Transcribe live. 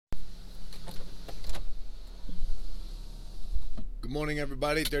Good morning,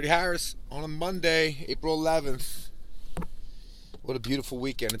 everybody. Dirty Harris on a Monday, April 11th. What a beautiful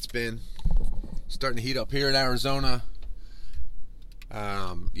weekend it's been. Starting to heat up here in Arizona.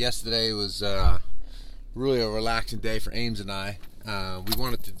 Yesterday was really a relaxing day for Ames and I. We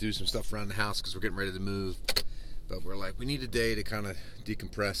wanted to do some stuff around the house because we're getting ready to move. But we're like, we need a day to kind of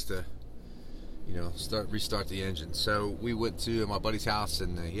decompress to, restart the engine. So we went to my buddy's house,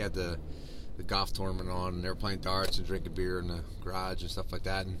 and he had the golf tournament on, and they were playing darts and drinking beer in the garage and stuff like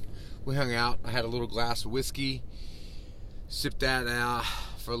that. And we hung out. I had a little glass of whiskey, sipped that out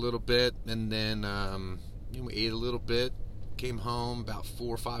for a little bit, and then we ate a little bit. Came home about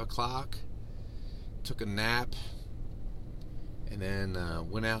 4 or 5 o'clock, took a nap, and then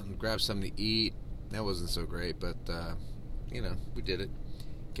went out and grabbed something to eat. That wasn't so great, but we did it.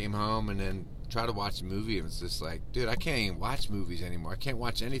 Came home and then tried to watch a movie, and it's just like, dude, I can't even watch movies anymore. I can't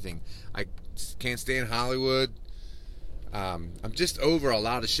watch anything. I can't stand Hollywood. I'm just over a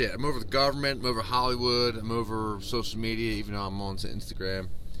lot of shit. I'm over the government. I'm over Hollywood. I'm over social media, even though I'm on Instagram.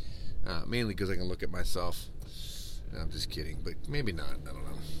 Mainly because I can look at myself. I'm just kidding, but maybe not. I don't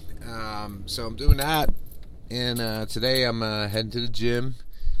know. So I'm doing that, and today I'm heading to the gym.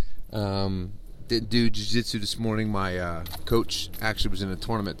 Didn't do jiu-jitsu this morning. My coach actually was in a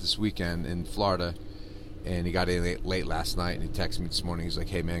tournament this weekend in Florida, and he got in late last night, and he texted me this morning. He's like,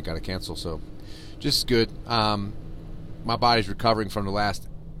 hey, man, got to cancel. So just good. My body's recovering from the last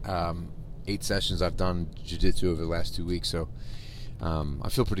 8 sessions I've done jiu-jitsu over the last 2 weeks, so I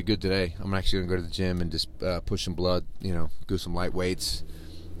feel pretty good today. I'm actually going to go to the gym and just push some blood, do some light weights,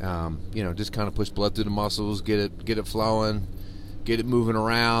 just kind of push blood through the muscles, get it flowing, get it moving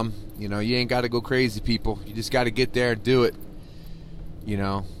around. You ain't got to go crazy, people. You just got to get there and do it. You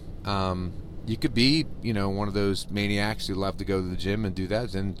could be, one of those maniacs who love to go to the gym and do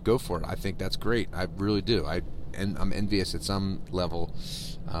that, then go for it. I think that's great. I really do. I'm envious at some level,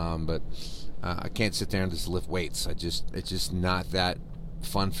 but I can't sit there and just lift weights. It's just not that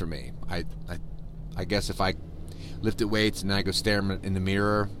fun for me. I guess if I lifted weights and I go stare in the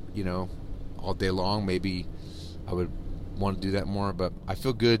mirror, all day long, maybe I would want to do that more. But I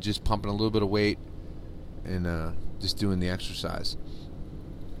feel good just pumping a little bit of weight and just doing the exercise.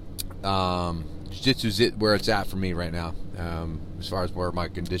 Jiu-jitsu is where it's at for me right now, as far as where my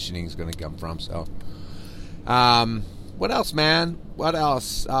conditioning is going to come from. So, what else, man? What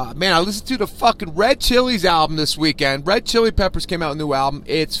else? Man, I listened to the fucking Red Chili's album this weekend. Red Chili Peppers came out with a new album.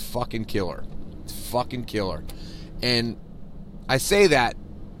 It's fucking killer. It's fucking killer. And I say that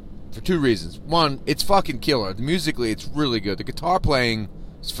for 2 reasons. One, it's fucking killer. Musically, it's really good. The guitar playing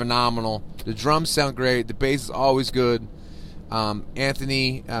is phenomenal. The drums sound great. The bass is always good.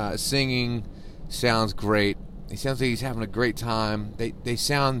 Anthony singing sounds great. He sounds like he's having a great time. They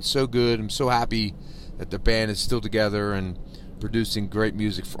sound so good. I'm so happy that the band is still together and producing great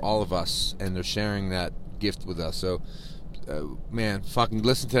music for all of us, and they're sharing that gift with us. So, man, fucking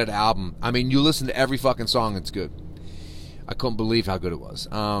listen to that album. I mean, you listen to every fucking song, it's good. I couldn't believe how good it was.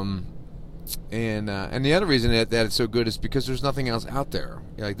 And the other reason that it's so good is because there's nothing else out there.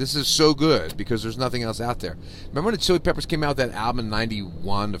 Like, this is so good because there's nothing else out there. Remember when the Chili Peppers came out with that album in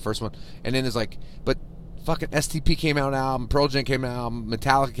 91, the first one? And then it's like, but fucking STP came out album, Pearl Jam came out,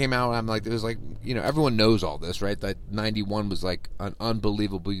 Metallica came out. I'm like, it was like, everyone knows all this, right? That 91 was like an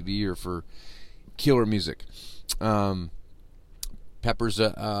unbelievable year for killer music. Peppers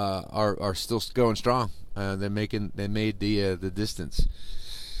are still going strong. They made the distance.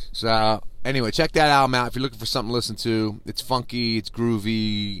 So anyway, check that album out if you're looking for something to listen to. It's funky, it's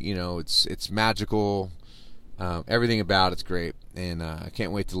groovy, it's magical. Everything about it's great, and I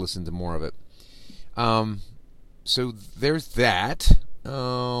can't wait to listen to more of it. So there's that.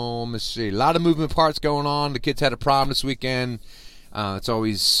 Let me see. A lot of movement parts going on. The kids had a prom this weekend. It's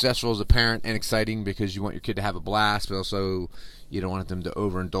always stressful as a parent and exciting because you want your kid to have a blast, but also you don't want them to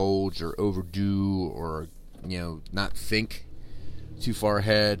overindulge or overdo or not think too far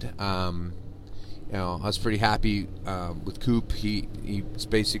ahead. I was pretty happy with Coop. It's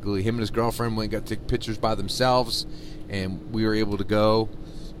basically him and his girlfriend went and got to take pictures by themselves, and we were able to go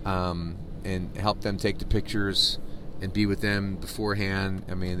and help them take the pictures and be with them beforehand.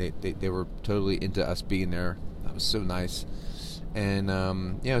 I mean, they were totally into us being there. That was so nice. And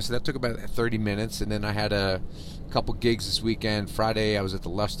so that took about 30 minutes, and then I had a couple gigs this weekend. Friday I was at the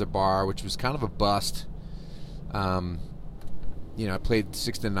Luster Bar, which was kind of a bust. I played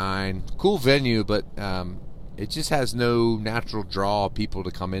 6 to 9. Cool venue, but it just has no natural draw of people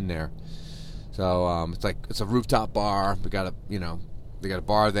to come in there. So it's a rooftop bar. They got a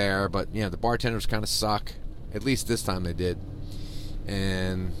bar there, but the bartenders kind of suck. At least this time they did.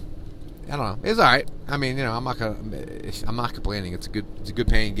 And I don't know. It's all right. I mean, I'm not complaining. It's a good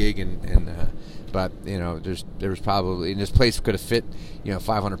paying gig, but there was probably, and this place could have fit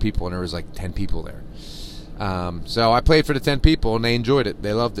 500 people, and there was like 10 people there. So I played for the 10 people, and they enjoyed it.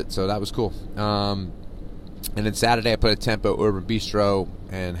 They loved it, so that was cool. And then Saturday I played at Tempo Urban Bistro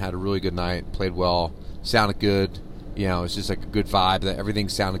and had a really good night. Played well, sounded good. It's just like a good vibe. Everything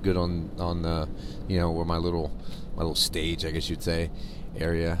sounded good on the where my little stage, I guess you'd say,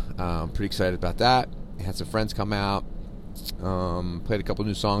 area. Pretty excited about that. Had some friends come out. Played a couple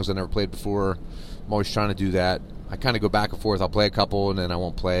new songs I never played before. I'm always trying to do that. I kind of go back and forth. I'll play a couple and then I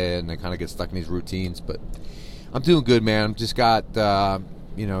won't play it, and I kind of get stuck in these routines. But I'm doing good, man. Just got got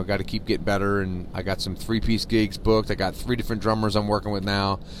to keep getting better, and I got some 3-piece gigs booked. I got 3 different drummers I'm working with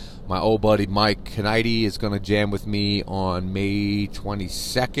now. My old buddy Mike Knighty is going to jam with me on May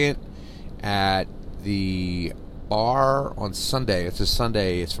 22nd at the bar on Sunday. It's a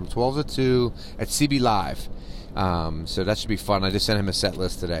Sunday. It's from 12 to 2 at CB Live. So that should be fun. I just sent him a set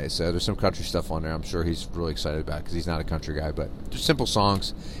list today, so there's some country stuff on there. I'm sure he's really excited about it because he's not a country guy, but just simple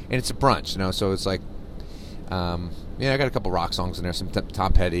songs, and it's a brunch, so it's like, I got a couple rock songs in there, some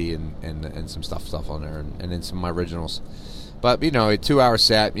Tom Petty and some stuff on there, and then some of my originals. But a 2-hour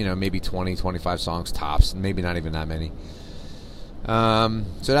set, maybe 20, 25 songs tops, maybe not even that many.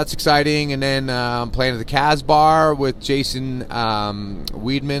 So that's exciting. And then I'm playing at the Kaz Bar with Jason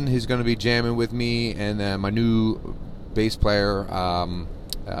Weedman, who's going to be jamming with me, and my new bass player,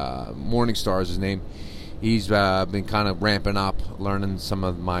 Morningstar is his name. He's been kind of ramping up, learning some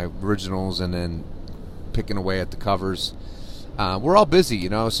of my originals, and then picking away at the covers. We're all busy,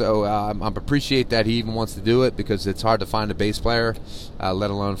 so I appreciate that he even wants to do it, because it's hard to find a bass player, let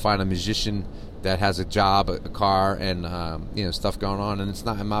alone find a musician that has a job, a car, and stuff going on. And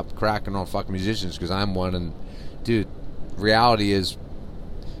I'm not cracking on fucking musicians, because I'm one. And dude, reality is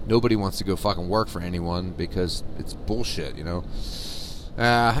nobody wants to go fucking work for anyone because it's bullshit.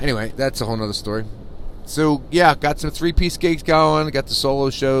 Anyway, that's a whole nother story. So yeah, got some 3-piece gigs going. Got the solo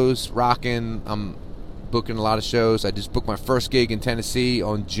shows rocking. I'm booking a lot of shows. I just booked my first gig in Tennessee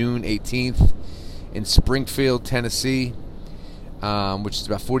on June 18th in Springfield, Tennessee, which is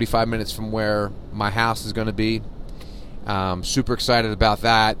about 45 minutes from where my house is going to be. Super excited about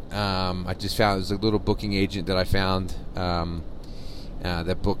that. I just found there's a little booking agent that I found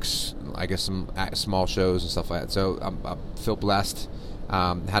that books, I guess, some small shows and stuff like that. So I feel blessed.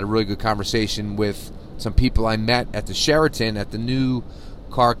 Had a really good conversation with some people I met at the Sheraton at the new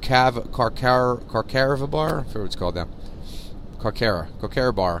Carcara bar. I forget what it's called now.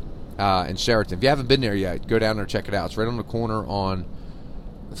 Carcara bar in Sheraton. If you haven't been there yet, go down there and check it out. It's right on the corner on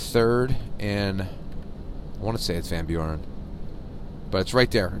 3rd and I want to say it's Van Buren, but it's right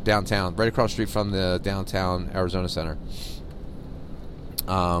there downtown, right across the street from the downtown Arizona Center.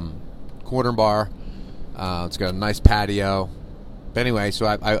 Corner bar. It's got a nice patio. But anyway, so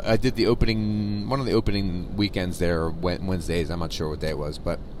I did one of the opening weekends there, Wednesdays. I'm not sure what day it was,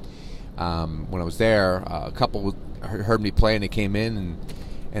 but when I was there, a couple heard me play, and they came in,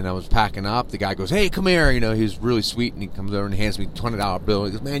 and I was packing up. The guy goes, "Hey, come here." He was really sweet, and he comes over and hands me a $20 bill.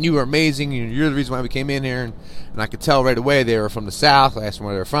 He goes, "Man, you were amazing. You're the reason why we came in here." And I could tell right away they were from the South. I asked them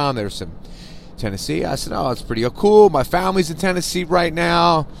where they were from. They were from Tennessee. I said, "Oh, it's pretty cool. My family's in Tennessee right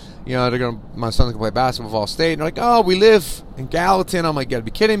now. My son's gonna play basketball at Vol State." And they're like, "Oh, we live in Gallatin." I'm like, "You gotta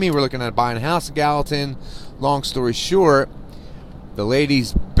be kidding me. We're looking at buying a house in Gallatin." Long story short, the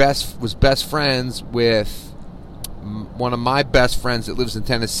lady's was best friends with one of my best friends that lives in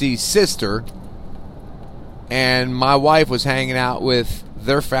Tennessee's sister, and my wife was hanging out with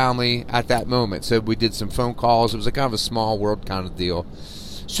their family at that moment. So we did some phone calls. It was a kind of a small world kind of deal.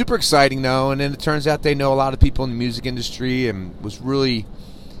 Super exciting though. And then it turns out they know a lot of people in the music industry, and was really,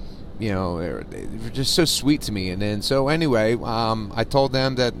 they were just so sweet to me. And then so anyway, I told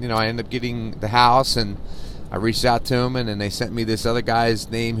them that I ended up getting the house, and I reached out to them, and then they sent me this other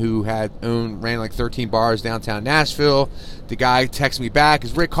guy's name who ran like 13 bars downtown Nashville. The guy texted me back,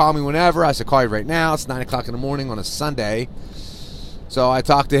 "Is Rick, call me whenever." I said, "Call you right now." It's 9 o'clock in the morning on a Sunday. So I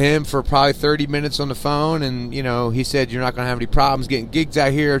talked to him for probably 30 minutes on the phone, and he said, "You're not going to have any problems getting gigs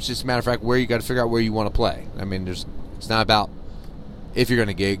out here. It's just a matter of fact where you got to figure out where you want to play." I mean, it's not about if you're going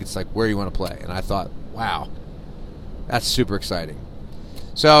to gig, it's like where you want to play. And I thought, wow, that's super exciting.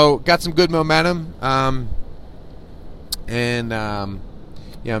 So got some good momentum. I'm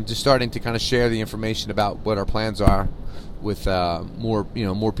just starting to kind of share the information about what our plans are with more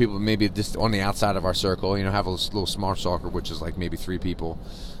people, maybe just on the outside of our circle. Have a little small circle, which is like maybe 3 people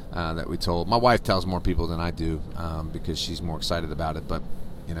that we told. My wife tells more people than I do because she's more excited about it. But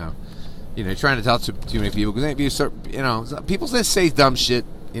trying to tell too many people, because people just say dumb shit.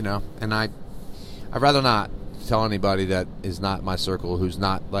 you know, and I'd rather not tell anybody that is not my circle who's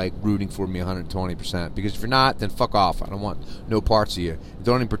not like rooting for me 120%, because if you're not, then fuck off. I don't want no parts of you.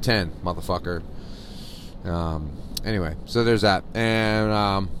 Don't even pretend, motherfucker. Anyway, so there's that.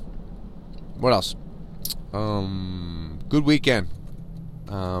 And what else? Good weekend.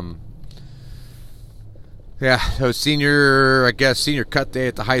 Yeah, it was senior cut day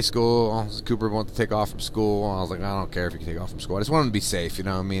at the high school. Cooper wanted to take off from school. I was like, I don't care if you can take off from school. I just want him to be safe, you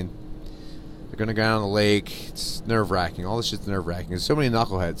know what I mean? They're going to go down the lake. It's nerve-wracking. All this shit's nerve-wracking. There's so many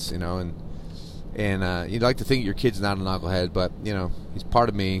knuckleheads, you know, and you'd like to think your kid's not a knucklehead, but, you know, he's part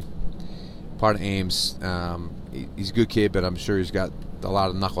of me, part of Ames. He's a good kid, but I'm sure he's got a lot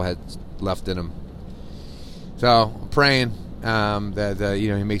of knuckleheads left in him. So I'm praying that you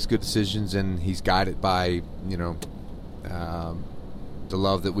know, he makes good decisions and he's guided by, you know, the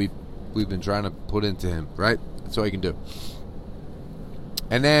love that we've been trying to put into him. Right? That's all you can do.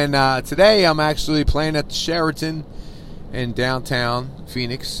 And then today I'm actually playing at the Sheraton in downtown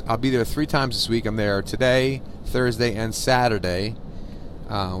Phoenix. I'll be there 3 times this week. I'm there today, Thursday, and Saturday,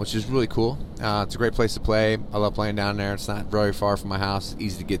 which is really cool. It's a great place to play. I love playing down there. It's not very far from my house. It's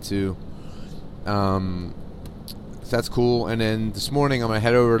easy to get to. So that's cool. And then this morning I'm going to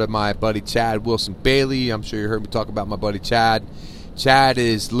head over to my buddy Chad Wilson Bailey. I'm sure you heard me talk about my buddy Chad. Chad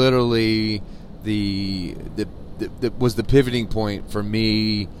is literally was the pivoting point for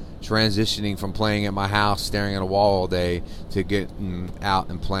me transitioning from playing at my house, staring at a wall all day, to getting out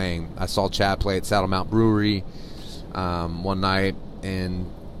and playing. I saw Chad play at Saddle Mount Brewery one night, and,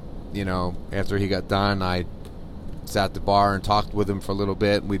 you know, after he got done, I sat at the bar and talked with him for a little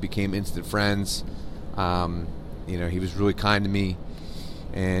bit, and we became instant friends. You know, he was really kind to me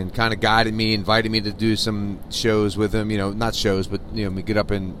and kind of guided me, invited me to do some shows with him. You know, not shows, but, you know, we get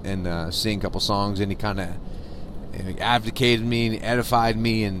up and sing a couple songs, and he kind of advocated me and edified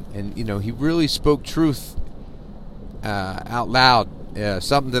me, and you know, he really spoke truth out loud.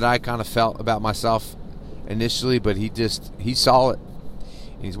 Something that I kind of felt about myself initially, but he saw it.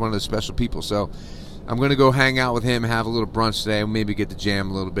 He's one of those special people. So I'm going to go hang out with him, have a little brunch today, maybe get to jam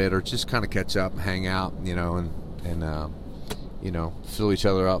a little bit, or just kind of catch up, hang out, you know, and you know, fill each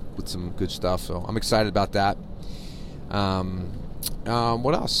other up with some good stuff. So I'm excited about that.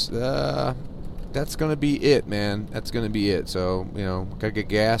 What else? That's going to be it, man. That's going to be it. So, you know, got to get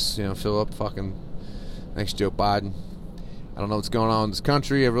gas, you know, fill up fucking, thanks Joe Biden. I don't know what's going on in this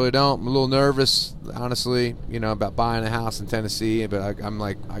country. I really don't. I'm a little nervous, honestly, you know, about buying a house in Tennessee. But I'm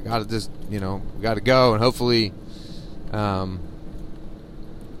like, I got to just, you know, got to go. And hopefully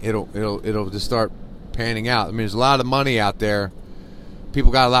it'll just start panning out. I mean, there's a lot of money out there.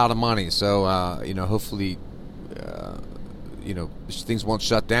 People got a lot of money. So, you know, hopefully, you know, things won't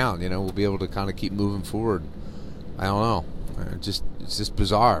shut down. You know, we'll be able to kind of keep moving forward. I don't know. It's just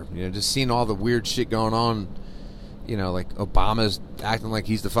bizarre. You know, just seeing all the weird shit going on. You know, like Obama's acting like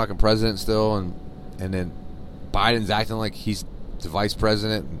he's the fucking president still, and then Biden's acting like he's the vice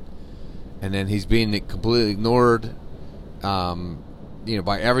president, and then he's being completely ignored, you know,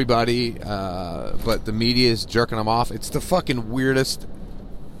 by everybody, but the media is jerking him off. It's the fucking weirdest.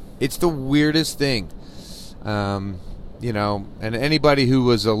 It's the weirdest thing. You know, and anybody who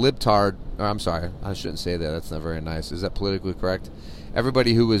was a libtard, or I'm sorry, I shouldn't say that. That's not very nice. Is that politically correct?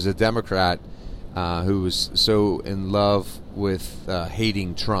 Everybody who was a Democrat, who was so in love with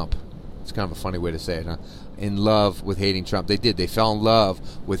hating Trump. It's kind of a funny way to say it, huh? In love with hating Trump. They fell in love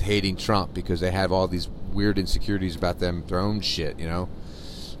with hating Trump because they have all these weird insecurities about their own shit, you know?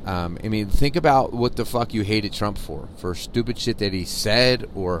 I mean, think about what the fuck you hated Trump for. For stupid shit that he said,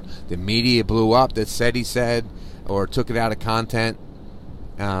 or the media blew up that said he said, or took it out of content.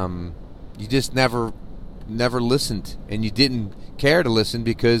 You just never listened, and you didn't care to listen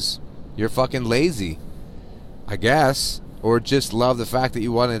because you're fucking lazy, I guess, or just love the fact that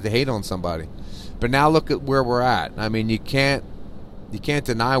you wanted to hate on somebody. But now look at where we're at. I mean, you can't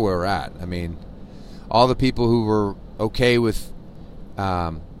deny where we're at. I mean, all the people who were okay with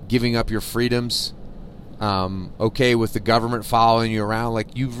giving up your freedoms, okay with the government following you around,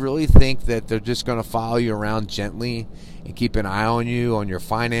 like, you really think that they're just going to follow you around gently and keep an eye on you, on your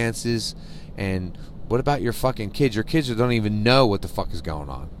finances? And what about your fucking kids? Your kids don't even know what the fuck is going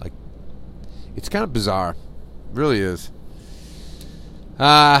on. Like, it's kind of bizarre. It really is.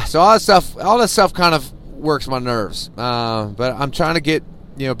 So all that stuff kind of works my nerves. But I'm trying to get,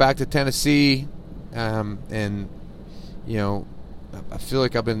 you know, back to Tennessee, and, you know, I feel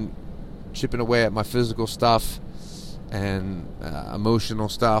like I've been chipping away at my physical stuff and emotional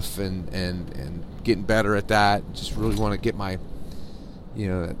stuff, and getting better at that. Just really want to get my, you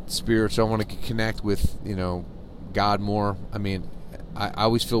know, spiritual. I want to connect with, you know, God more. I mean, I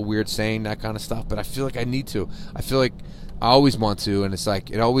always feel weird saying that kind of stuff, but I feel like I need to. I feel like I always want to, and it's like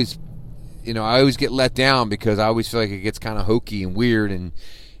it always, I always get let down because I always feel like it gets kind of hokey and weird, and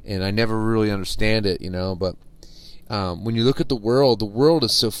I never really understand it, But when you look at the world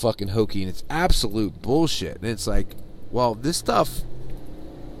is so fucking hokey, and it's absolute bullshit. And it's like, well, this stuff,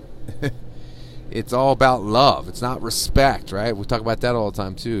 it's all about love. It's not respect, right? We talk about that all the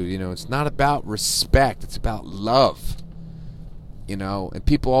time too. It's not about respect. It's about love. And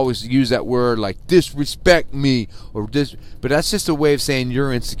people always use that word like disrespect me or this, but that's just a way of saying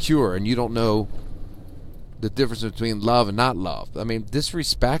you're insecure and you don't know the difference between love and not love. I mean,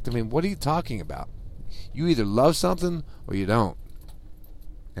 disrespect. I mean, what are you talking about? You either love something or you don't.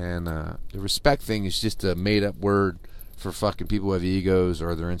 And the respect thing is just a made-up word for fucking people who have egos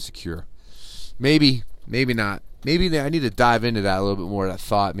or they're insecure. Maybe not. Maybe I need to dive into that a little bit more. That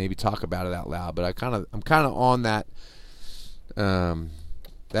thought, maybe talk about it out loud. But I'm kind of on that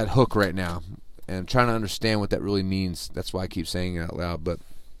hook right now, and I'm trying to understand what that really means. That's why I keep saying it out loud. But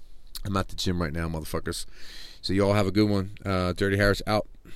I'm at the gym right now, motherfuckers. So you all have a good one. Dirty Harris out.